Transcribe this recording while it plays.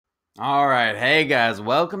All right. Hey, guys.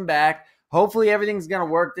 Welcome back. Hopefully everything's going to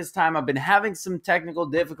work this time. I've been having some technical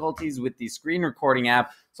difficulties with the screen recording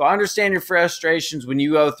app, so I understand your frustrations when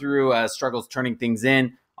you go through struggles turning things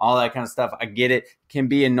in, all that kind of stuff. I get it. Can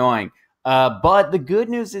be annoying. But the good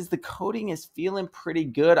news is the coding is feeling pretty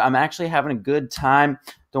good. I'm actually having a good time.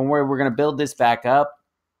 Don't worry. We're going to build this back up.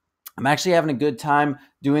 I'm actually having a good time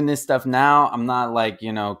doing this stuff now. I'm not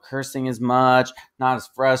cursing as much, not as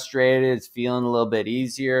frustrated. It's feeling a little bit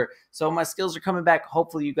easier. So my skills are coming back.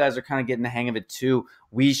 Hopefully you guys are kind of getting the hang of it too.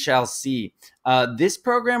 We shall see. This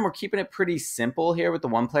program, we're keeping it pretty simple here with the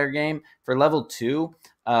one-player game. For level 2,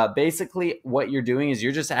 basically what you're doing is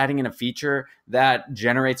you're just adding in a feature that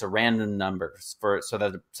generates a random number so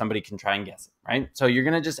that somebody can try and guess it, right? So you're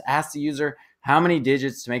going to just ask the user how many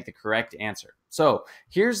digits to make the correct answer. So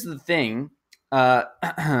here's the thing. Now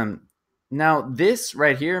this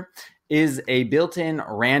right here is a built-in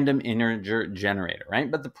random integer generator, right?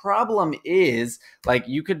 But the problem is, like,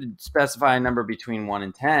 you could specify a number between 1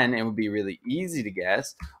 and 10. It would be really easy to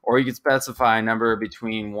guess. Or you could specify a number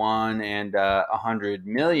between 1 and 100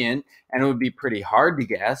 million, and it would be pretty hard to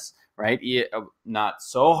guess, right? Not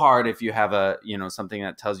so hard if you have something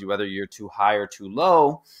that tells you whether you're too high or too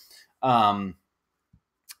low.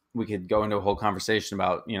 We could go into a whole conversation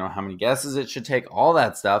about, how many guesses it should take, all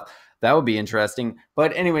that stuff. That would be interesting.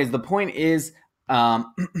 But anyways, the point is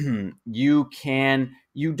you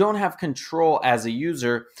don't have control as a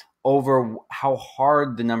user over how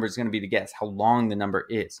hard the number is going to be to guess, how long the number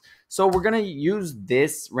is. So we're going to use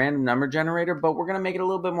this random number generator, but we're going to make it a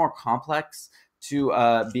little bit more complex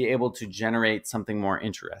to be able to generate something more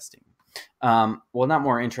interesting. Well, not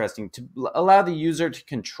more interesting, to allow the user to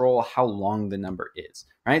control how long the number is,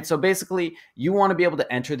 right? So basically, you want to be able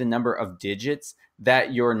to enter the number of digits that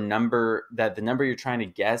the number you're trying to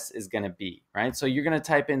guess is going to be, right? So you're going to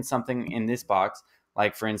type in something in this box,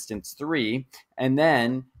 like for instance 3, and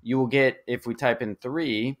then you will get, if we type in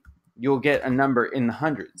 3, you'll get a number in the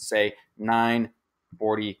hundreds, say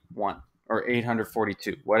 941. Or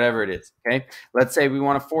 842, whatever it is, okay? Let's say we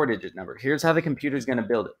want a 4-digit number. Here's how the computer is going to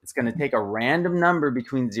build it. It's going to take a random number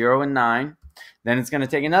between 0 and 9. Then it's going to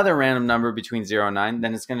take another random number between 0 and 9.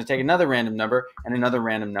 Then it's going to take another random number and another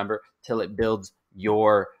random number till it builds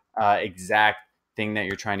your exact thing that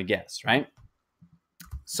you're trying to guess, right?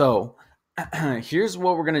 So here's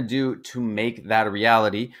what we're going to do to make that a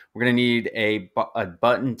reality. We're going to need a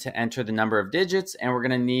button to enter the number of digits, and we're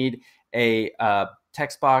going to need a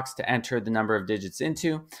text box to enter the number of digits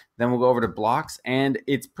into. Then we'll go over to blocks, and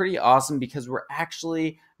it's pretty awesome because we're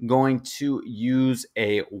actually going to use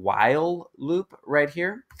a while loop right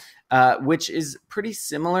here, which is pretty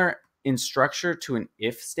similar in structure to an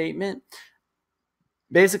if statement.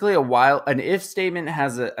 Basically, an if statement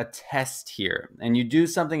has a test here, and you do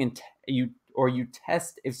something and you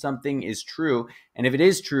test if something is true, and if it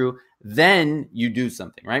is true, then you do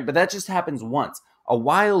something, right? But that just happens once. A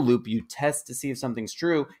while loop, you test to see if something's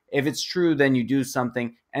true. If it's true, then you do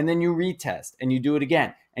something, and then you retest, and you do it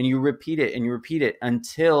again, and you repeat it, and you repeat it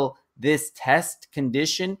until this test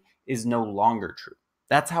condition is no longer true.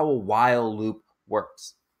 That's how a while loop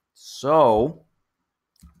works. So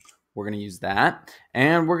we're going to use that,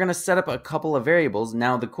 and we're going to set up a couple of variables.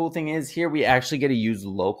 Now, the cool thing is here we actually get to use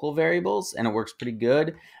local variables, and it works pretty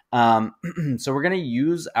good. So we're going to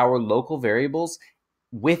use our local variables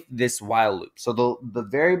with this while loop. So the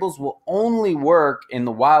variables will only work in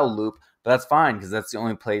the while loop, but that's fine because that's the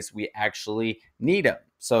only place we actually need them.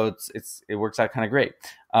 So it works out kind of great.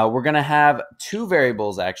 We're going to have 2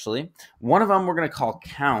 variables actually. One of them we're going to call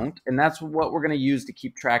count, and that's what we're going to use to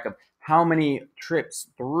keep track of how many trips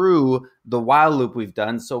through the while loop we've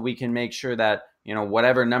done, so we can make sure that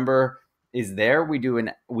whatever number is there, we do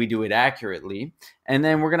it accurately. And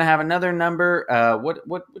then we're going to have another number.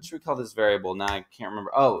 What should we call this variable? Now I can't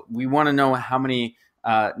remember. Oh, we want to know how many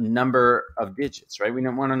number of digits, right? We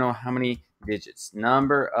don't want to know how many digits.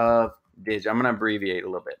 Number of digits. I'm going to abbreviate a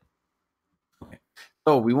little bit. Okay.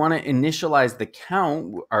 So we want to initialize the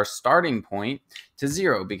count, our starting point, to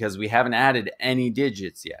 0 because we haven't added any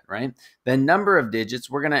digits yet, right? The number of digits,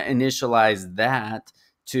 we're going to initialize that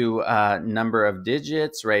to number of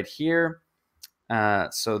digits right here.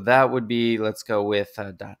 So that would be, let's go with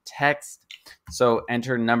 .text. So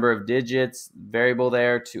enter number of digits, variable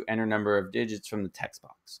there to enter number of digits from the text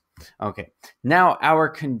box. Okay, now our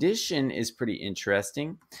condition is pretty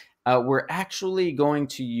interesting. We're actually going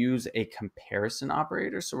to use a comparison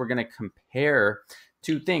operator. So we're going to compare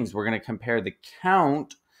 2 things. We're going to compare the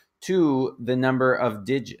count to the number of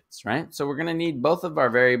digits, right? So we're going to need both of our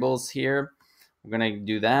variables here. We're going to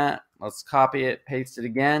do that. Let's copy it, paste it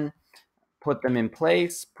again, put them in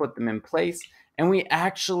place, And we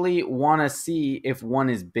actually want to see if 1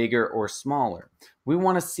 is bigger or smaller. We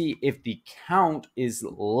want to see if the count is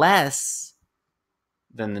less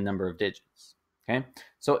than the number of digits. Okay,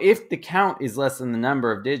 so if the count is less than the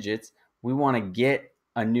number of digits, we want to get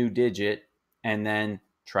a new digit and then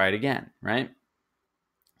try it again, right?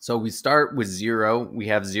 So we start with 0. We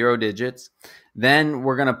have 0 digits. Then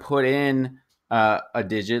we're going to put in a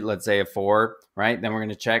digit, let's say a 4, right? Then we're going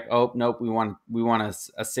to check. Oh, nope, we want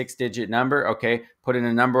a 6-digit number. Okay, put in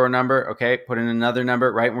a number or number. Okay, put in another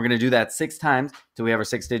number, right? We're going to do that 6 times till we have our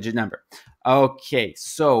 6-digit number. Okay,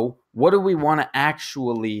 so what do we want to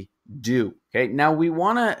actually do? Okay, now we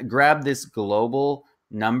want to grab this global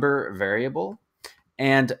number variable,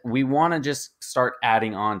 and we want to just start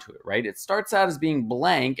adding on to it, right? It starts out as being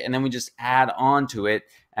blank, and then we just add on to it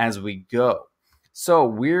as we go. So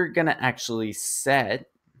we're going to actually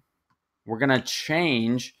we're going to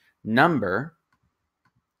change number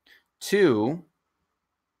to,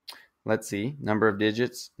 let's see, number of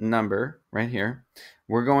digits, number right here.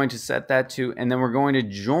 We're going to set that to, and then we're going to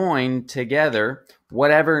join together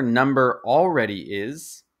whatever number already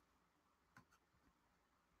is.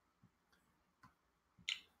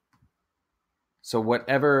 So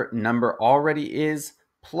whatever number already is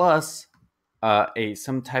plus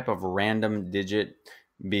some type of random digit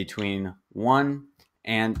between 1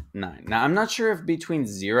 and 9. Now, I'm not sure if between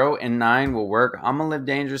 0 and 9 will work. I'm going to live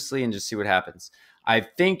dangerously and just see what happens. I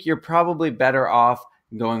think you're probably better off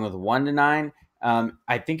going with 1 to 9.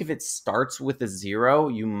 I think if it starts with a 0,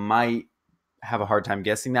 you might have a hard time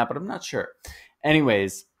guessing that, but I'm not sure.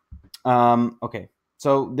 Anyways, okay.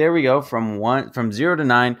 So there we go, from 0 to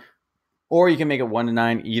 9. Or you can make it 1 to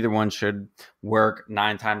 9. Either one should work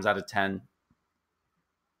 9 times out of 10.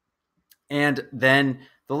 And then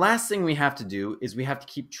the last thing we have to do is we have to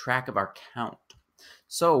keep track of our count.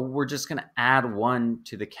 So we're just going to add 1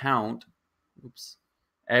 to the count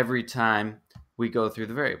every time we go through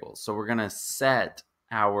the variables. So we're going to set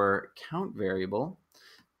our count variable.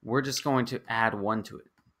 We're just going to add 1 to it.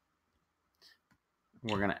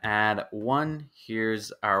 We're going to add 1.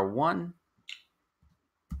 Here's our 1.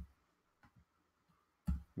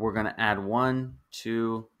 We're going to add 1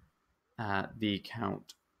 to the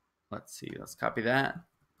count. Let's see. Let's copy that.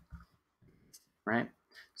 Right.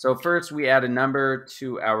 So first we add a number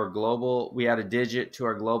to our global. We add a digit to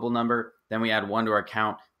our global number. Then we add 1 to our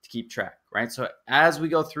count to keep track. Right. So as we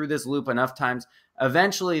go through this loop enough times,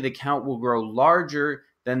 eventually the count will grow larger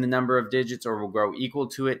than the number of digits, or will grow equal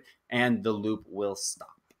to it, and the loop will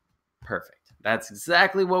stop. Perfect. That's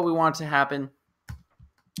exactly what we want to happen.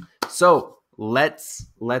 So let's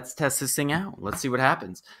test this thing out. Let's see what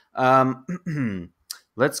happens.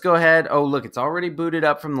 Let's go ahead. Oh, look, it's already booted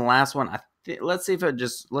up from the last one. Let's see if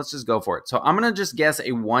let's just go for it. So I'm going to just guess a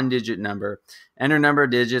 1-digit number. Enter number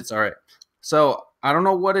of digits. All right. So I don't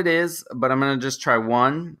know what it is, but I'm going to just try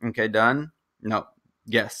 1. Okay, done. No.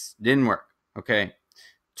 Guess. Didn't work. Okay.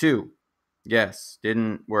 2. Guess.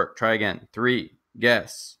 Didn't work. Try again. 3.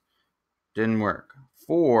 Guess. Didn't work.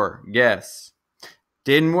 4. Guess.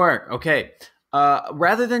 Didn't work. Okay.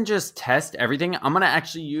 Rather than just test everything, I'm going to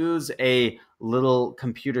actually use a little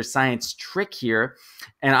computer science trick here,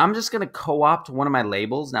 and I'm just going to co-opt one of my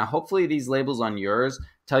labels. Now, hopefully these labels on yours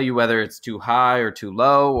tell you whether it's too high or too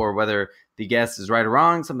low, or whether the guess is right or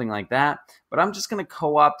wrong, something like that. But I'm just going to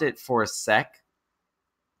co-opt it for a sec,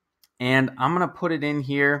 and I'm going to put it in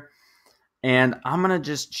here, and I'm going to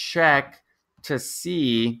just check to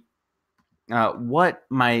see what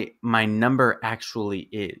my number actually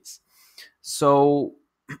is. So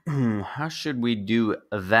how should we do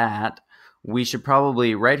that? We should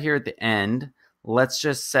probably, right here at the end, let's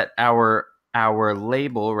just set our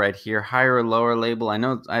label right here, higher or lower label. I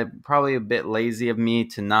know I'm probably a bit lazy of me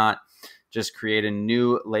to not just create a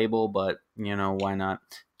new label, but you know, why not?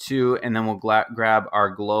 2, and then we'll grab our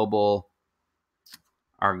global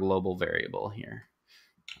variable here,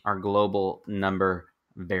 our global number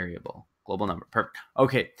variable, global number. Perfect.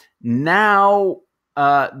 Okay, now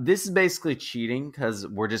this is basically cheating because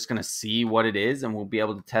we're just going to see what it is and we'll be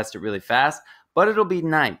able to test it really fast, but it'll be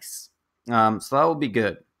nice. So that will be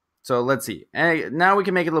good. So let's see. Now we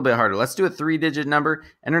can make it a little bit harder. Let's do a 3-digit number,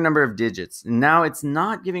 enter number of digits. Now it's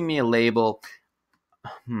not giving me a label.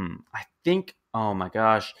 I think, oh my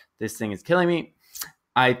gosh, this thing is killing me.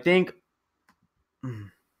 I think,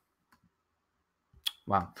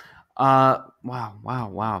 wow.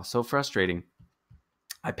 Wow. So frustrating.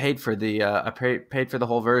 I paid for the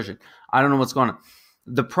whole version. I don't know what's going on.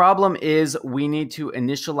 The problem is we need to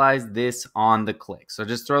initialize this on the click. So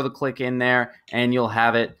just throw the click in there and you'll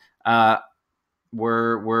have it.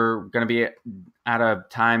 We're going to be out of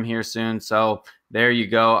time here soon. So There you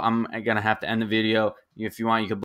go. I'm going to have to end the video. If you want, you can